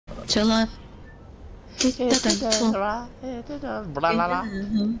your life. Blah, blah, blah.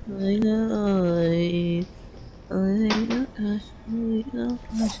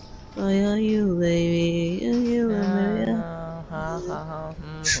 Why are you, baby? Are you, baby?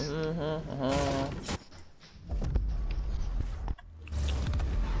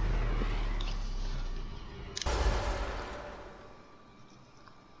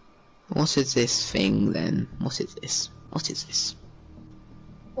 What is this thing then? What is this? What is this?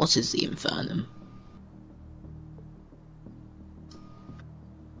 What is the Infernum?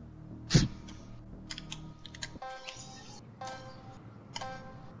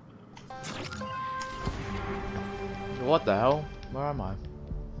 What the hell? Where am I?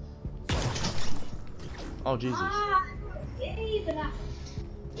 Oh Jesus.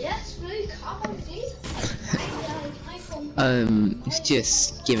 Yes, Blue, come on, dude. It's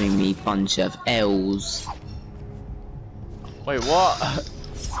just giving me a bunch of L's. Wait, what? I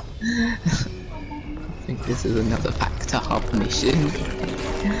think this is another back to hub mission.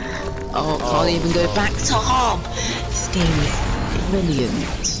 Oh, can't even go back to hub! This game is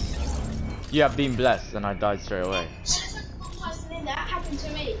brilliant. You have been blessed and I died straight away. That happened to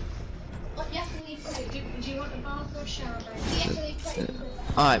me. Do you want a bath or a shower?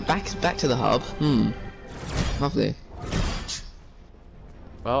 Alright, back to the hub. Lovely.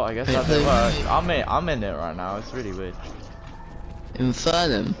 Well, I guess that didn't work. I'm in it right now. It's really weird.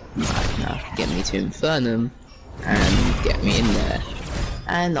 Infernum. Now get me to Infernum and get me in there.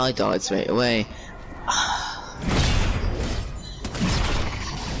 And I died straight away.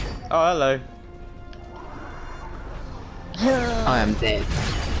 Oh, hello. I am dead.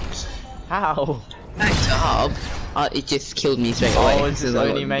 How? Back to hub. It just killed me straight away. Oh, this is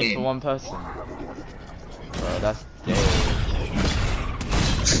only made for one person. Bro, that's gay.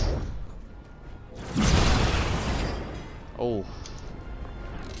 Oh.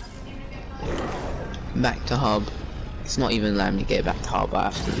 Back to hub. It's not even allowing me to get back to hub. I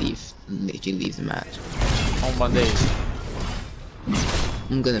have to leave. Literally leave the match. On my days.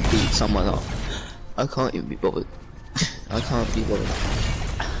 I'm gonna beat someone up. I can't even be bothered. I can't be bothered.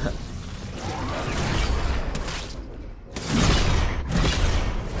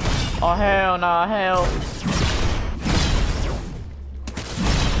 Oh hell no, hell.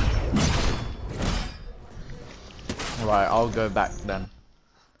 Right, I'll go back then.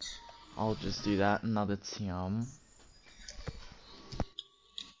 I'll just do that another time.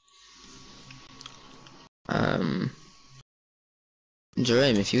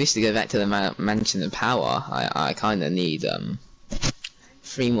 Jerome, if you wish to go back to the Mansion of Power, I kinda need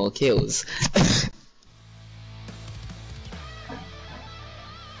 3 more kills.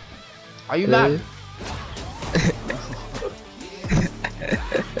 Are you mad?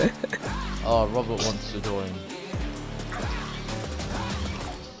 Oh, Robert wants to join.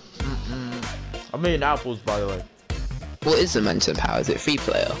 I'm eating apples, by the way. What is the Mansion of Power? Is it 3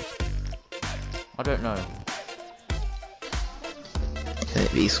 player? I don't know. Can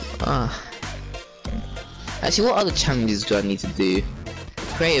it be? Actually, what other challenges do I need to do?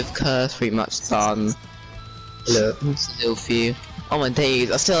 Creative Curse, pretty much done. Look, still few. Oh my days,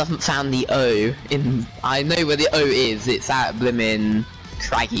 I still haven't found the O in. I know where the O is. It's at Blimmin'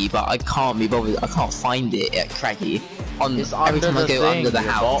 Craggy, but I can't be bothered. I can't find it at Craggy. Every time I go under the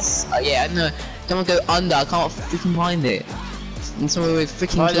house. Yeah, I know. Every time I go under, I can't freaking find it. And someone would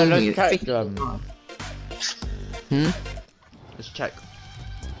freaking kill me. Let's check.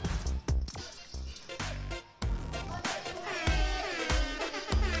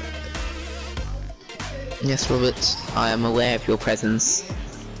 Yes, Robert, I am aware of your presence.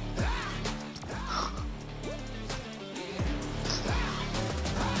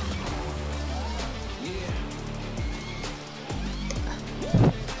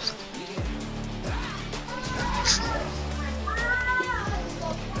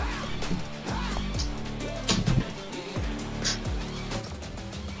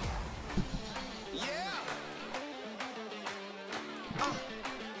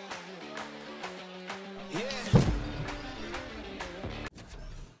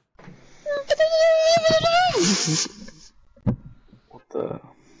 What the?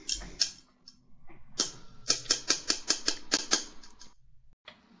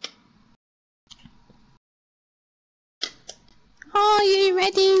 Are you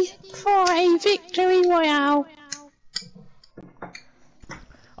ready for a victory royale?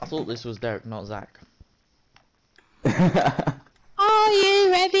 I thought this was Derek, not Zach. Are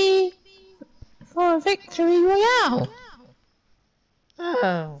you ready for a victory royale?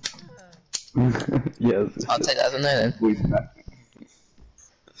 Oh. Yes. I'll take that as a no then. Voice back.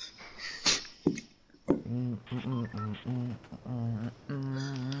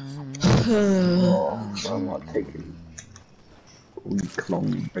 Oh, bro, I'm not taking week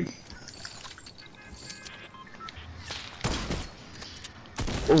long break.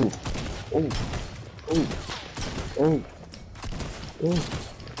 Oh, oh, oh, oh, oh.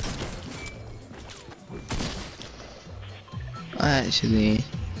 Actually,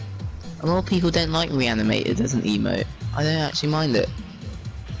 a lot of people don't like reanimated as an emote. I don't actually mind it.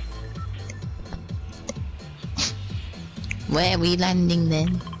 Where are we landing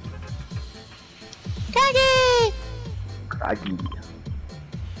then? Kage! Craggy.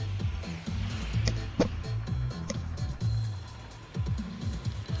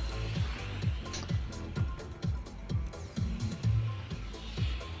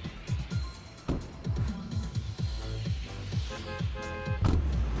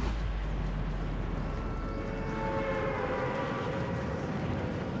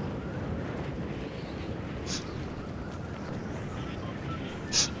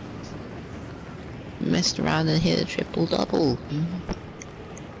 Messed around and hit a triple double.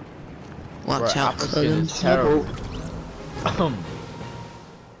 Watch Bro, out, apple skin is Cullen. terrible.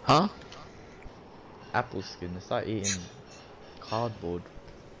 Huh? Apple skin, it's like eating cardboard.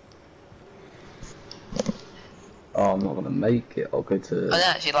 Oh, I'm not gonna make it. I'll go to. I don't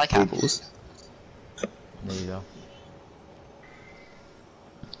actually like apples. Neither.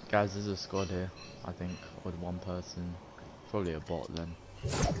 Guys, there's a squad here, I think, with one person. Probably a bot then.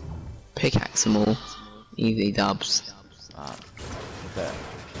 Pickaxe them all. Easy dubs. There.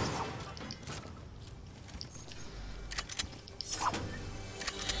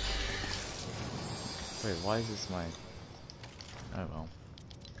 Wait, why is this my... Oh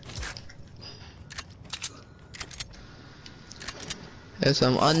well. So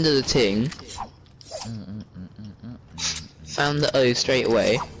I'm under the ting. Found the O straight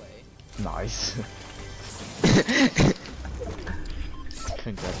away. Nice.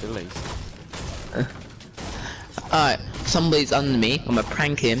 Congratulations. Alright, somebody's under me. I'm gonna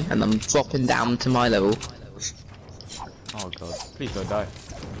prank him and I'm dropping down to my level. Oh god, please don't die.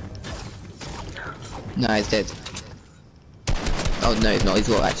 No, he's dead. Oh no, he's not. He's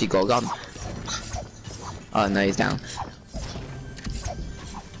actually got a gun. Oh no, he's down.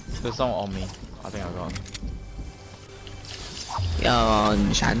 There's someone on me. I think I got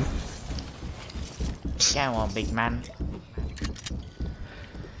him. Shan. Go on, big man.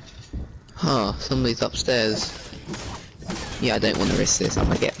 Huh, somebody's upstairs. Yeah, I don't want to risk this. I'm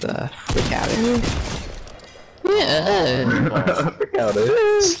gonna get the frick out of here. Yeah. Frick out of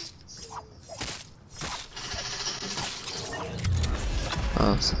it.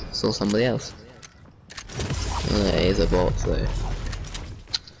 Oh, saw somebody else. Oh, it is a bot, so.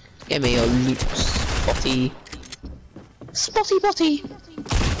 Get me your loot, spotty. Spotty botty!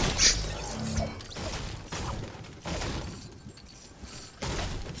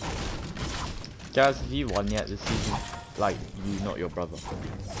 Guys, have you won yet this season? Like, you, not your brother.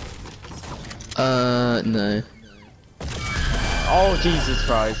 No. Oh, Jesus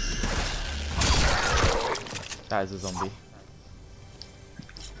Christ. That is a zombie.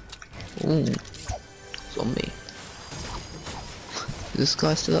 Ooh. Zombie. Is this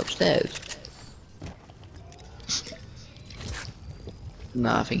guy still upstairs?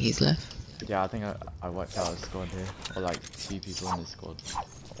 Nah, I think he's left. Yeah, I think I wiped out a squad here. Or like 2 people in the squad.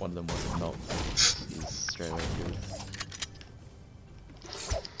 One of them wasn't knocked. He's straight away killed.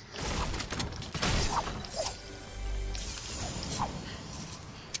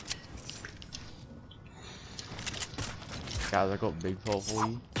 Guys, I got big pot for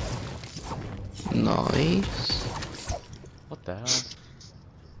you. Nice. What the hell?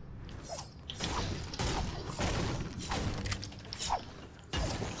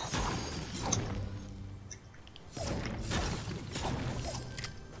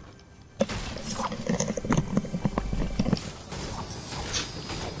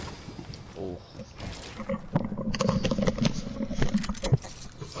 Oh.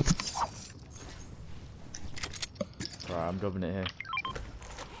 Alright, I'm dropping it here.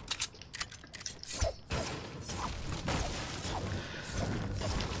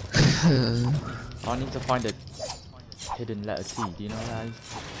 I need to find a hidden letter T. Do you know what that is?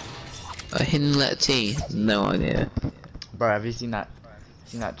 A hidden letter T? No idea. Bro, have you seen that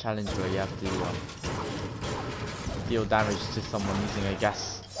challenge where you have to deal damage to someone using a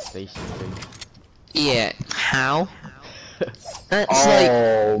gas station thing? Yeah, how? That's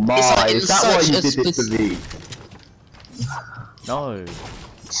Oh my, it's like is that why such you a did it to me? No.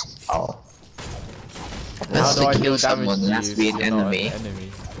 Oh. That's How do I to deal kill damage someone, to it has you to be if an you're not enemy.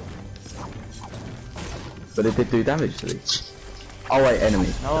 enemy? But it did do damage to me. Oh wait, enemy.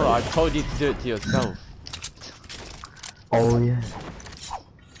 No, I told you to do it to yourself. Oh yeah.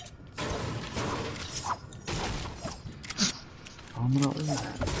 I'm not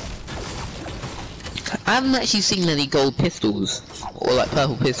there. I haven't actually seen any gold pistols or like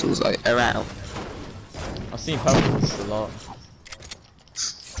purple pistols like around. I've seen purples a lot.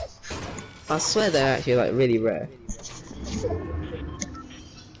 I swear they're actually like really rare.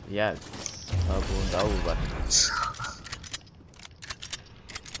 Yeah, it's purple and gold, but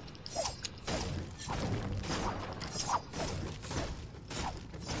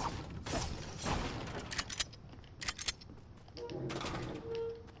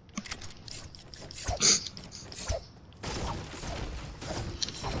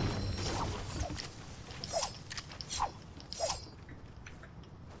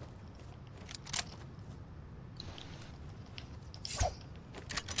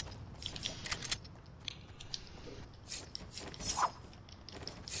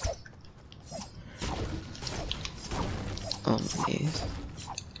Oh yes.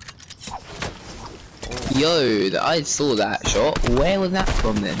 Yo, I saw that shot. Where was that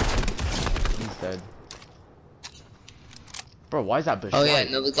from then? he's dead. Bro, why is that bush? Oh yeah,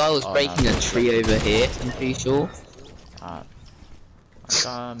 white? no, the guy was Oh, breaking no. a tree over here, I'm pretty sure. I'm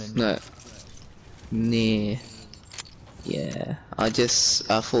coming. No. Near. Yeah, I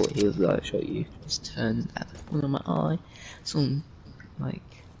thought he was gonna shot you. Just turned at the corner of my eye. Some, like,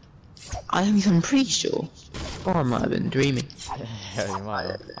 I'm pretty sure. Or I might have been dreaming. Yeah, you might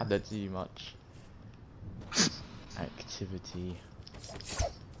have. I don't see much activity.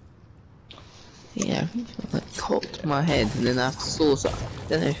 Yeah, I think it like cocked my head and then I saw something. I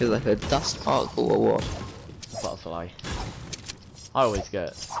don't know if it was like a dust particle or what. Butterfly. I always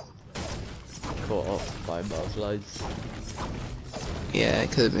get caught up by butterflies. Yeah,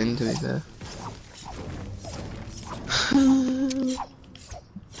 it could have been to be fair.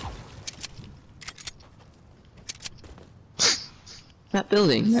 That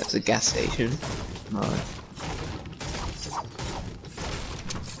building, that's a gas station. Nice.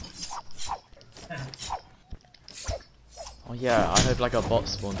 Oh yeah, I hope like a bot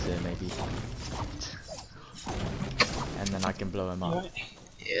spawns here maybe. And then I can blow him up.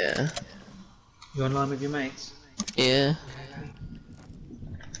 Yeah. You online with your mates? Yeah.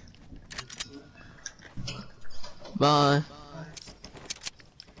 Bye.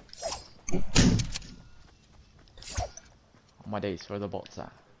 On my days, where are the bots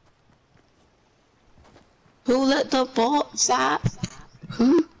at? Who let the bots out?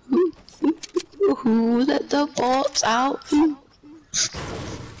 Who let the bots out?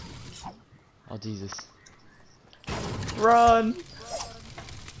 Oh Jesus. Run!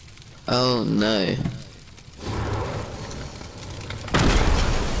 Oh no.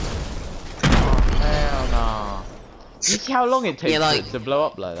 Hell no. You see how long it takes Yeah, like- to blow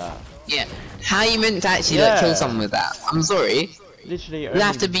up like that? Yeah. How are you meant to actually like kill Yeah. someone with that? I'm sorry. Literally You only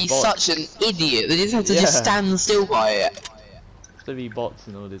have to be bots. such an idiot. They just have to just Yeah. stand still by it. Have to be bots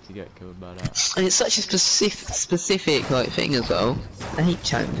in order to get killed by that. And it's such a specific like thing as well. I hate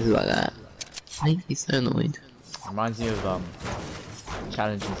challenges like that. I hate to be so annoyed. Reminds me of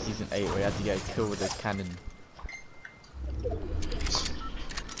challenge in season 8 where you had to get a kill with a cannon.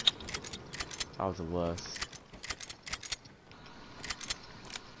 That was the worst.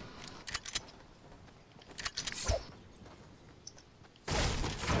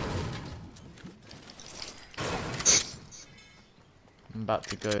 I'm about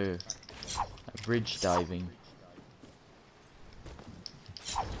to go bridge diving.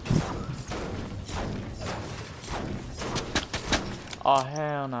 Oh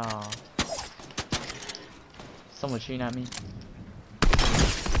hell no. Someone shooting at me.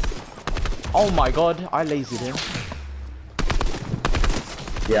 Oh my god, I lasered him.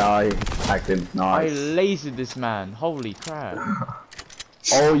 Yeah, I tagged him. I Nice. lasered this man. Holy crap.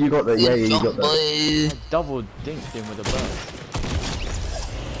 Oh, you got the. Yeah, you got the. Boys. Double dinked him with a burst.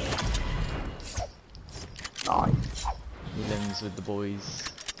 Nice. Limbs with the boys.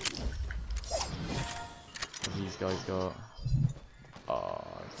 What these guys got? Oh,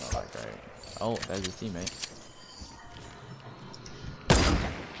 it's not that great. Oh, there's his teammate.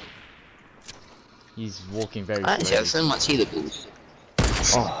 He's walking very I actually have slowly. so much healables.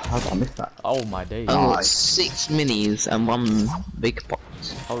 Oh, how did I miss that? Oh my days. I've got Nice. 6 minis and 1 big box.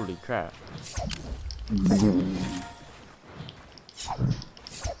 Holy crap. Mm.